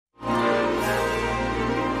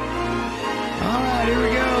right, here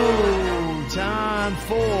we go. Time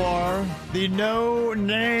for the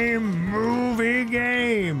no-name movie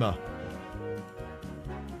game.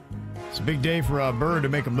 It's a big day for Bird to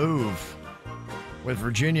make a move. With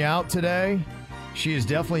Virginia out today, she is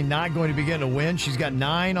definitely not going to be getting a win. She's got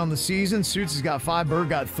 9 on the season. Suits has got 5. Bird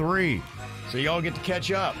got 3. So y'all get to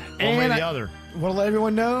catch up. One way or the other. Want to let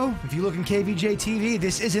everyone know, if you look in KVJ TV,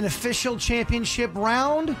 this is an official championship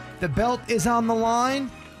round. The belt is on the line.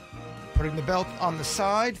 Putting the belt on the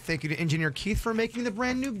side. Thank you to Engineer Keith for making the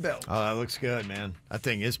brand new belt. Oh, that looks good, man. That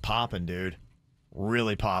thing is popping, dude.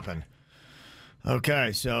 Really popping.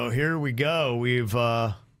 Okay, so here we go. We've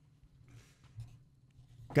got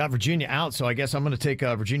Virginia out, so I guess I'm going to take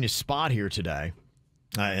Virginia's spot here today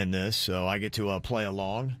in this, so I get to play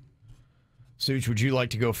along. Such, would you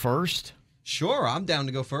like to go first? Sure, I'm down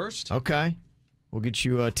to go first. Okay. We'll get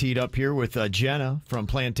you teed up here with Jenna from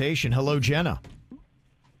Plantation. Hello, Jenna.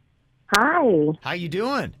 Hi. How you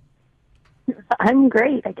doing? I'm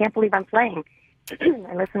great. I can't believe I'm playing.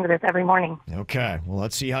 I listen to this every morning. Okay. Well,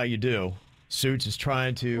 let's see how you do. Suits is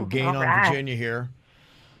trying to gain on right. Virginia here.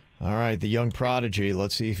 All right, the young prodigy.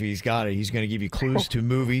 Let's see if he's got it. He's going to give you clues to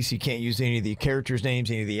movies. He can't use any of the characters'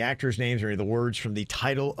 names, any of the actors' names, or any of the words from the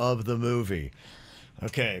title of the movie.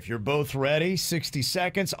 Okay, if you're both ready, 60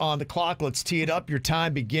 seconds on the clock. Let's tee it up. Your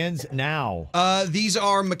time begins now. These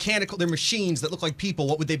are mechanical. They're machines that look like people.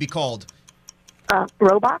 What would they be called?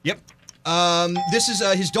 Robot? Yep. This is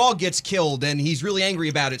his dog gets killed, and he's really angry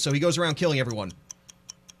about it, so he goes around killing everyone.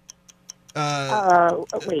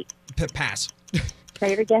 Wait. Pass.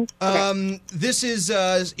 Say it again. Okay. This is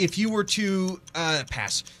if you were to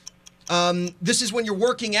pass. This is when you're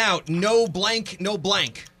working out. No blank, no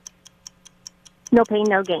blank. No pain,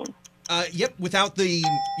 no gain. Yep. Without the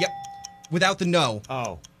no.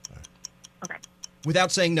 Oh. Okay.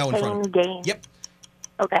 Without saying no in front of Pain, it. gain. Yep.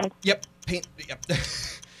 Okay. Yep. Pain. Yep.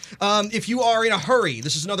 If you are in a hurry,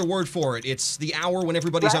 this is another word for it. It's the hour when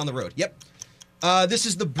everybody's on the road. Yep. This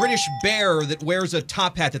is the British bear that wears a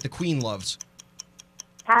top hat that the Queen loves.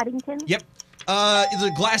 Paddington? Yep.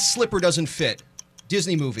 The glass slipper doesn't fit.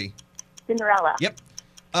 Disney movie. Cinderella? Yep.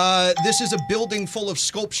 This is a building full of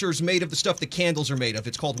sculptures made of the stuff that candles are made of.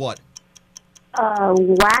 It's called what?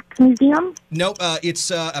 Wax Museum? Nope.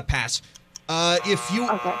 It's a pass. If you...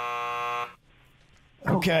 Okay.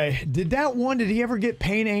 Okay. Did he ever get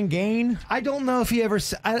pain and gain? I don't know if he ever...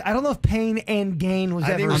 I don't know if pain and gain was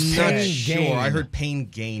I think ever it was said. I'm not pain sure. gain. I heard pain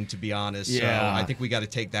gain, to be honest. Yeah. So I think we got to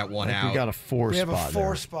take that one I think out. we got a 4 We have spot a 4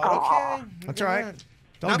 there. spot. Okay. That's all right.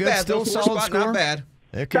 Not good. bad. Still Still solid spot, score. not bad.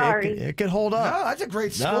 It could hold up. No, that's a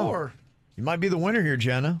great No. score. You might be the winner here,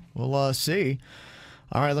 Jenna. We'll see.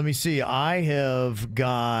 All right, let me see. I have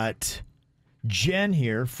got Jen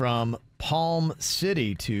here from Palm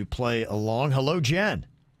City to play along. Hello, Jen.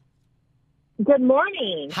 Good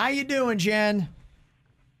morning. How you doing, Jen?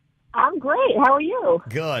 I'm great. How are you?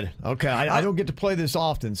 Good. Okay, I don't get to play this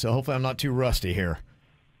often, so hopefully I'm not too rusty here.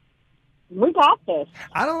 We got this.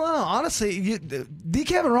 I don't know. Honestly, D.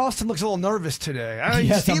 Kevin Ralston looks a little nervous today.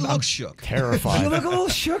 Yes, He I'm looks shook. You terrified. look a little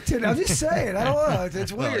shook today. I'm just saying. I don't know.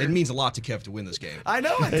 It's Well, weird. it means a lot to Kev to win this game. I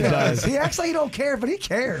know it, It does. does. He acts like he don't care, but he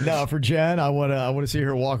cares. No, for Jen, I want to see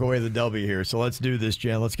her walk away with a W here. So let's do this,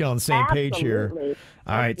 Jen. Let's get on the same page here. Absolutely.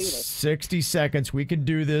 All right, Let's do this. 60 seconds. We can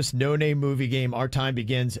do this. No name movie game. Our time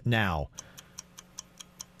begins now.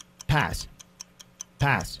 Pass.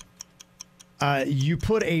 Pass. You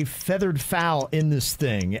put a feathered fowl in this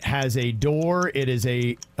thing. It has a door. It is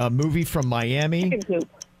a movie from Miami. Chicken coop.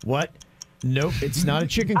 What? Nope, it's not a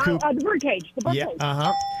chicken coop. The birdcage. The birdcage.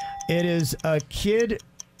 Yeah, It is a kid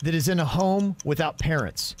that is in a home without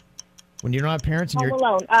parents. When you don't have parents and Home you're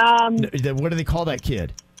Alone. what do they call that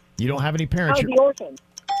kid? You don't have any parents. The orphan.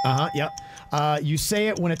 Yep. You say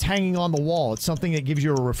it when it's hanging on the wall. It's something that gives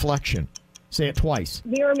you a reflection. Say it twice.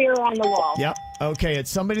 Mirror, mirror on the wall. Yep. Okay,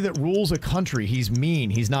 it's somebody that rules a country. He's mean.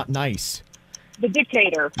 He's not nice. The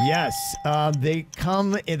dictator. Yes. They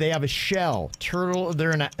come, they have a shell. Turtle,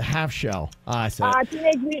 they're in a half shell. I said it.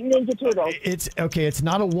 Teenage Mutant Ninja Turtles. It's okay. It's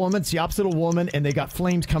not a woman. It's the opposite of a woman, and they got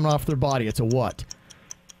flames coming off their body. It's a what?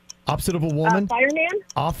 Opposite of a woman.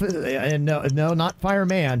 Fireman. No, not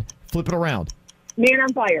fireman. Flip it around. Man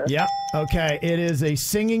on Fire. Yep. Okay. It is a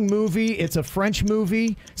singing movie. It's a French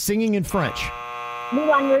movie. Singing in French.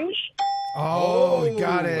 Moulin Rouge. Oh, we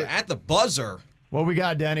got it. At the buzzer. What we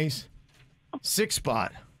got, Denny's? 6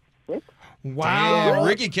 spot. Wow. Yeah,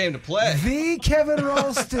 Ricky came to play. The Kevin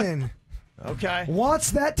Ralston. Okay.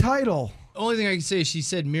 What's that title? Only thing I can say is she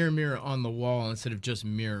said mirror, mirror on the wall instead of just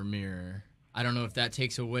mirror, mirror. I don't know if that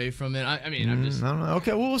takes away from it. I mean, I'm just... I don't know.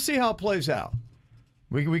 Okay, well, we'll see how it plays out.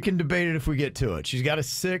 We can debate it if we get to it. She's got a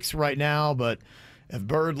 6 right now, but If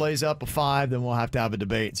Bird lays up a 5, then we'll have to have a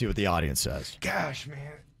debate and see what the audience says. Gosh, man.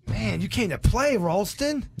 Man, you came to play,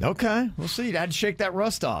 Ralston. Okay, we'll see. I had to shake that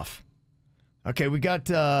rust off. Okay, we got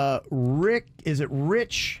Rick. Is it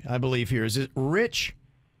Rich? I believe here. Is it Rich?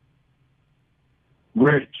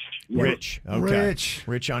 Rich. Rich. Okay. Rich.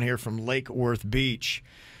 Rich on here from Lake Worth Beach.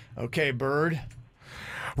 Okay, Bird.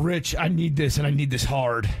 Rich, I need this, and I need this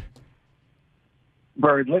hard.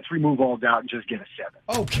 Bird, let's remove all doubt and just get a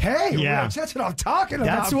 7. Okay, Yeah. Rich, that's what I'm talking about.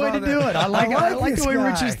 That's the way to brother. do it. I like this the way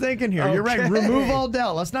guy. Rich is thinking here. You're right. Okay. Remove all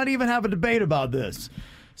doubt. Let's not even have a debate about this.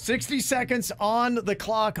 60 seconds on the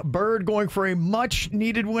clock. Bird going for a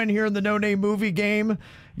much-needed win here in the No Name Movie game.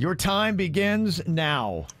 Your time begins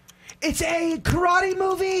now. It's a karate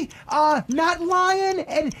movie, not lion,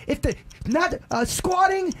 and if the not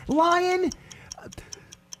squatting lion,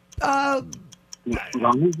 not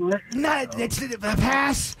it's a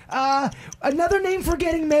pass. Another name for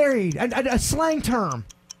getting married, a slang term.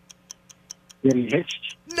 Getting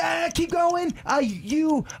hitched. Nah, keep going.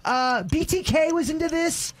 BTK was into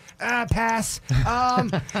this. Pass.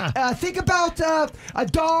 Think about a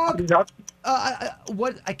dog.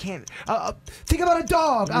 What I can't. Think about a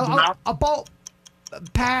dog. A ball.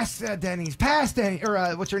 Pass, Denny's. Pass, Denny. Or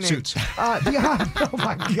what's your name? Suits. Oh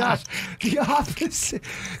my gosh. The opposite.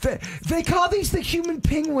 They call these the human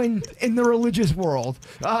penguin in the religious world.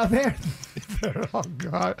 They're oh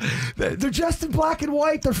god. They're dressed in black and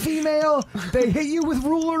white. They're female. They hit you with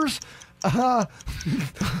rulers.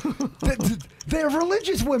 They're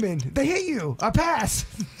religious women. They hit you. Pass.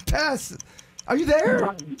 Pass. Are you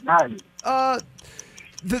there?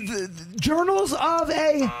 The journals of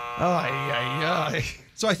a.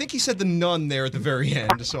 So I think he said the nun there at the very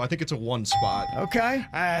end, so I think it's a 1 spot. Okay.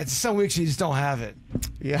 Some weeks you just don't have it.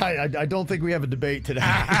 Yeah, I don't think we have a debate today.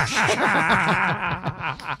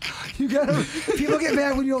 You gotta. People get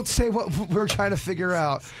mad when you don't say what we're trying to figure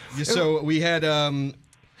out. So we had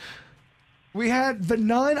We had the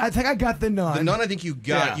nun. I think I got the nun. the nun. I think you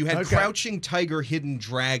got. Yeah, You had okay. Crouching Tiger, Hidden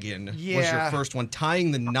Dragon was your Yeah. first one.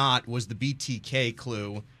 Tying the knot was the BTK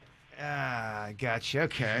clue. Gotcha.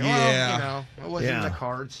 Okay. Yeah. Well, you know, it wasn't in Yeah. the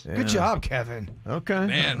cards. Yeah. Good job, Kevin. Okay.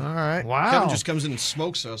 Man. All right. Wow. Kevin just comes in and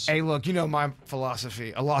smokes us. Hey, look, you know my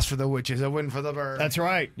philosophy. A loss for the witches, a win for the bird. That's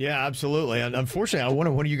right. Yeah, absolutely. And unfortunately, I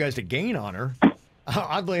wanted one of you guys to gain honor.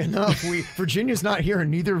 Oddly enough, Virginia's not here, and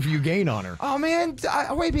neither of you gain honor. Oh, man.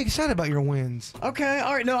 I way be excited about your wins. Okay,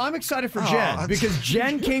 all right. No, I'm excited for Oh, Jen that's- because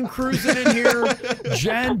Jen came cruising in here.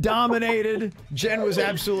 Jen dominated. Jen was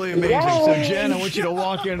absolutely amazing. So, Jen, I want you to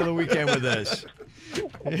walk into the weekend with this.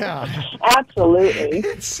 Yeah. Absolutely.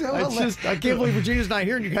 It's so It's hilarious. just, I can't believe Virginia's not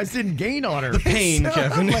here and you guys didn't gain on her. Pain, so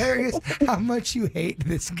Kevin. hilarious how much you hate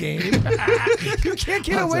this game. You can't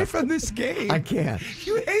get away from this game. I can't.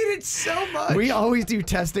 You hate it so much. We always do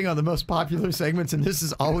testing on the most popular segments, and this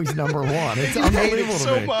is always number one. It's unbelievable to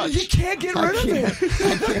so me. much. You can't get rid of it.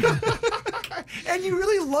 And you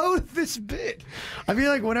really loathe this bit. I feel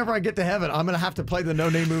like whenever I get to heaven, I'm going to have to play the No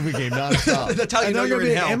Name Movie game nonstop. That's how you And know they're you're gonna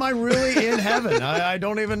in be, hell. Am I really in heaven? I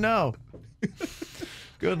don't even know.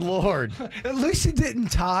 Good Lord. At least it didn't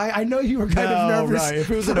tie. I know you were kind No, of nervous. right.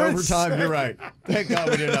 If it was an for a overtime, you're second. right. Thank God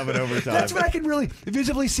we didn't have an overtime. That's when I can really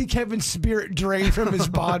visibly see Kevin's spirit drain from his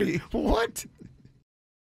body. What?